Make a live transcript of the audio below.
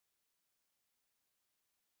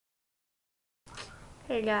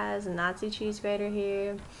Hey guys, Nazi Cheese Grater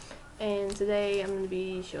here, and today I'm going to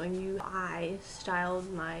be showing you how I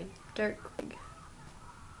styled my Dirk wig.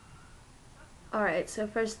 Alright, so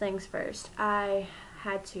first things first, I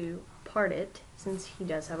had to part it since he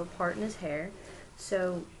does have a part in his hair,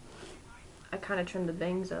 so I kind of trimmed the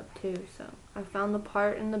bangs up too. So I found the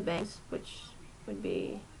part in the bangs, which would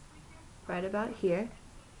be right about here,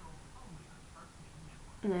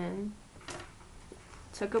 and then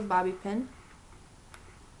took a bobby pin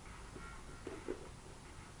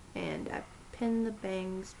and I pinned the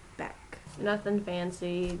bangs back. Nothing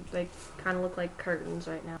fancy, they kind of look like curtains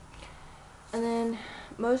right now. And then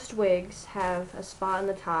most wigs have a spot in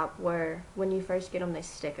the top where when you first get them they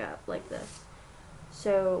stick up like this.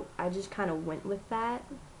 So I just kind of went with that.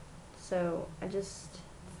 So I just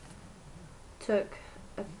took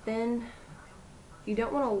a thin, you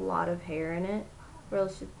don't want a lot of hair in it or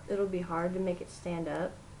else it'll be hard to make it stand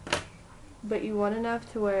up. But you want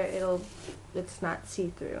enough to where it's not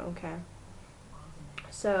see-through, okay?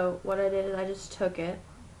 So what I did is I just took it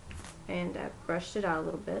and I brushed it out a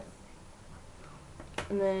little bit.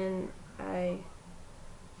 And then I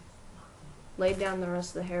laid down the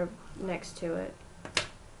rest of the hair next to it.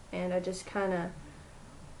 And I just kind of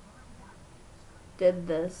did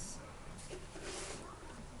this.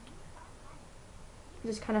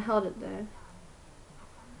 Just kind of held it there.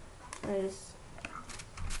 I just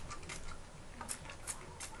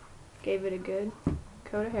gave it a good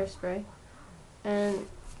coat of hairspray, and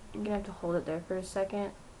you're gonna have to hold it there for a second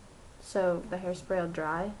so the hairspray will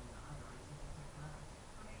dry.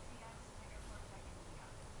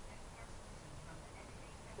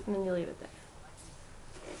 And then you leave it there.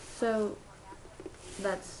 So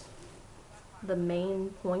that's the main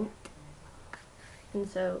point. And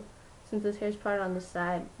so since this hair's parted on this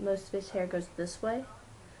side, most of his hair goes this way.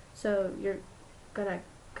 So you're gonna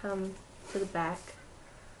come to the back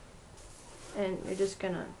and you're just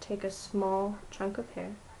gonna take a small chunk of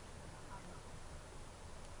hair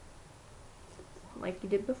like you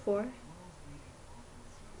did before.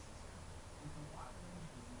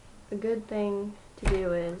 A good thing to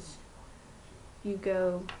do is you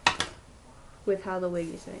go with how the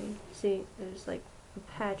wig is made. See, there's like a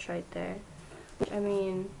patch right there, which I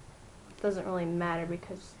mean doesn't really matter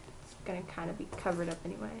because it's gonna kind of be covered up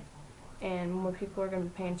anyway, and more people are gonna be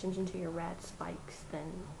paying attention to your rat spikes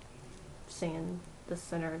than seeing the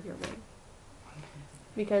center of your wig.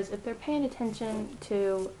 Because if they're paying attention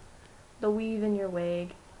to the weave in your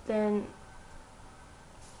wig, then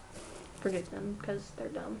forget them because they're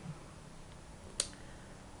dumb.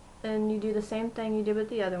 And you do the same thing you did with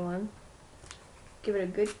the other one. Give it a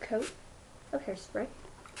good coat of hairspray,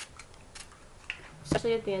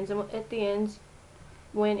 especially at the ends. And at the ends,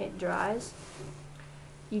 when it dries,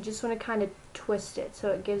 you just want to kind of twist it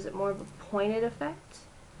so it gives it more of a pointed effect.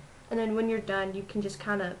 And then when you're done, you can just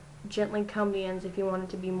kind of gently comb the ends if you want it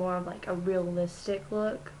to be more of like a realistic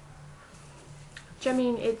look. Which, I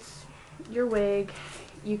mean, it's your wig.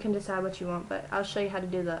 You can decide what you want, but I'll show you how to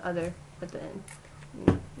do the other at the end.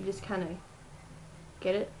 You just kind of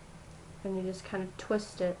get it, and you just kind of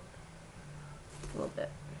twist it a little bit.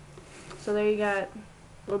 So there you got a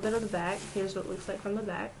little bit of the back. Here's what it looks like from the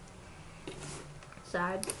back.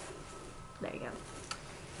 Side. There you go.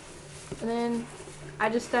 And then I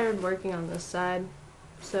just started working on this side,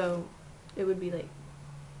 so it would be like,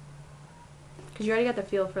 because you already got the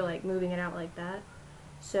feel for like moving it out like that.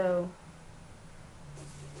 So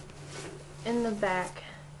in the back,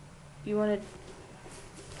 you want to,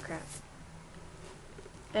 crap,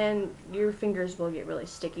 and your fingers will get really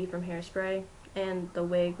sticky from hairspray, and the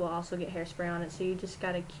wig will also get hairspray on it, so you just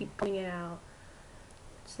got to keep combing it out.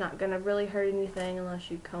 It's not going to really hurt anything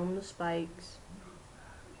unless you comb the spikes.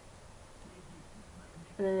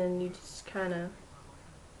 And then you just kind of,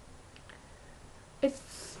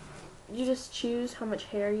 you just choose how much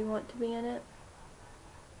hair you want to be in it.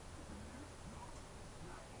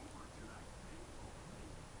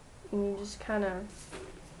 And you just kind of,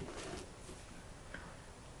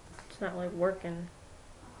 it's not like working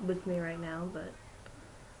with me right now, but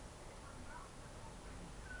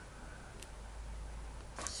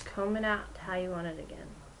just comb it out to how you want it again.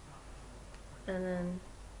 And then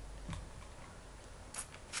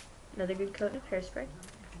another good coat of hairspray.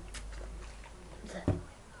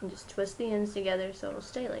 And just twist the ends together so it'll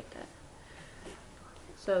stay like that.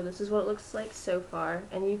 So this is what it looks like so far,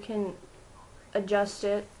 and you can adjust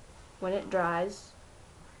it when it dries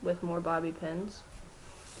with more bobby pins.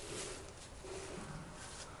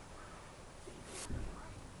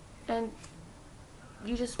 And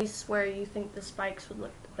you just place where you think the spikes would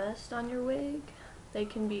look the best on your wig. They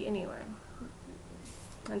can be anywhere.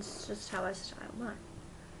 That's just how I style mine.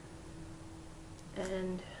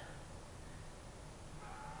 And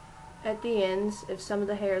at the ends, if some of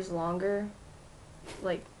the hair is longer,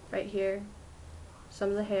 like right here, some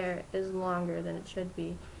of the hair is longer than it should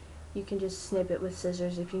be, you can just snip it with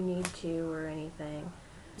scissors if you need to or anything.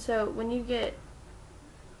 So when you get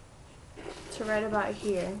to right about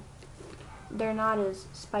here, they're not as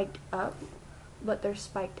spiked up, but they're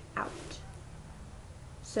spiked out.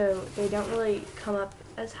 So they don't really come up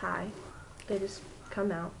as high, they just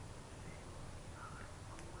come out.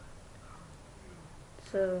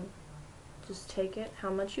 So just take it how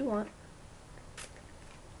much you want,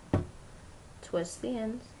 twist the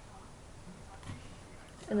ends,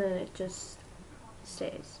 and then it just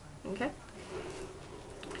stays, okay?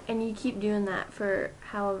 And you keep doing that for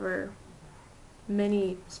however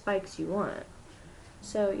many spikes you want.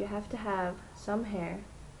 So you have to have some hair.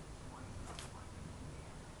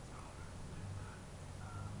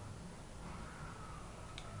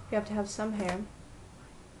 You have to have some hair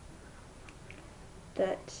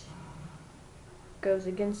that goes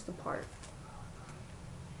against the part.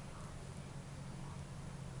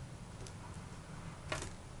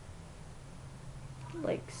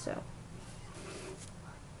 Like so.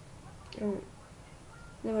 And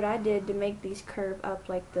then what I did to make these curve up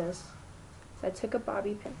like this, is I took a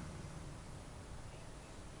bobby pin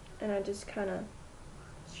and I just kind of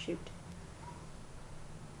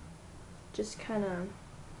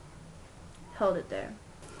held it there.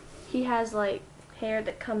 He has like hair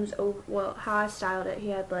that comes over, well, how I styled it, he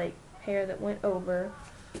had like hair that went over.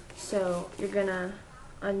 So you're gonna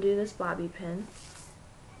undo this bobby pin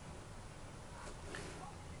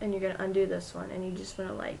and you're gonna undo this one, and you just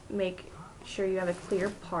wanna like make sure you have a clear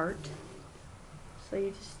part. So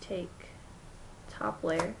you just take top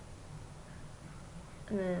layer,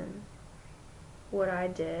 and then what I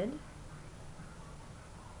did,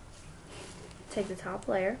 take the top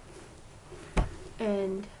layer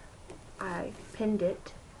and I pinned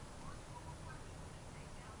it,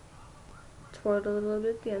 twirled a little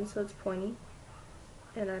bit at the end so it's pointy,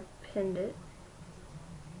 and I pinned it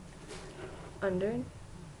under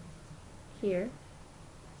here,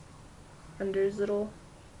 under his little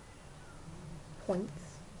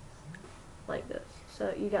points, like this.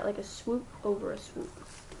 So you got like a swoop over a swoop,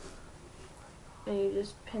 and you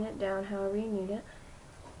just pin it down however you need it.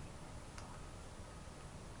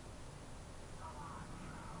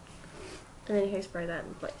 And then you hairspray that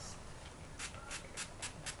in place.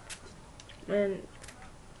 And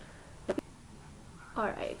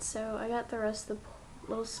alright, so I got the rest of the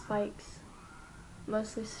little spikes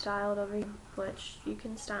mostly styled over here, which you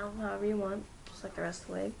can style them however you want, just like the rest of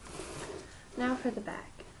the wig. Now for the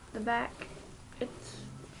back. The back, it's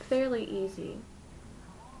fairly easy.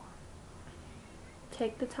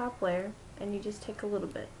 Take the top layer and you just take a little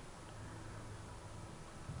bit,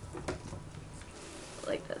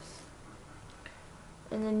 like this.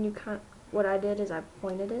 And then you what I did is I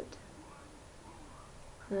pointed it,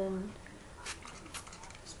 and then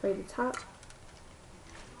spray the top,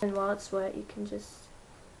 and while it's wet you can just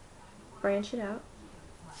branch it out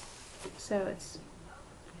so it's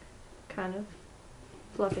kind of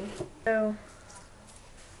fluffy. So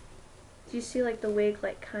do you see like the wig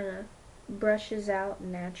like kind of brushes out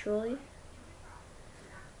naturally?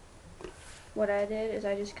 What I did is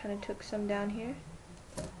I just kind of took some down here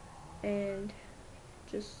and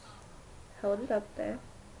just held it up there.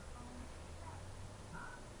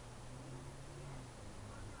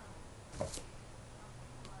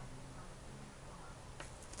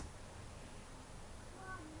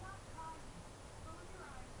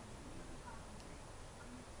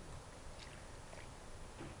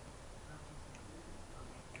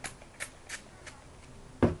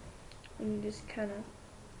 And you just kind of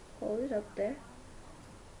hold it up there.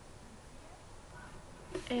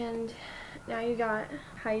 And now you got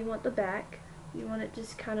how you want the back. You want it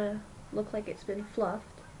just kind of look like it's been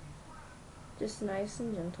fluffed, just nice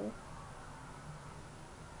and gentle.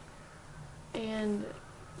 And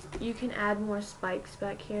you can add more spikes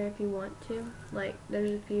back here if you want to. Like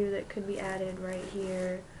there's a few that could be added right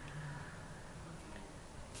here.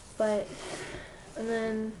 And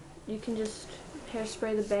then you can just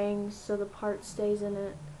hairspray the bangs so the part stays in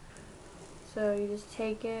it. So you just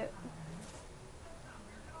take it,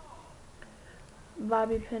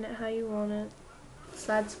 bobby pin it how you want it.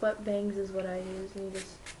 Side swept bangs is what I use, and you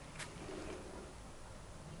just,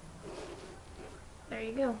 there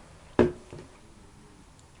you go.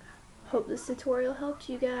 Hope this tutorial helped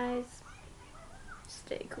you guys.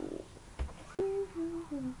 Stay cool.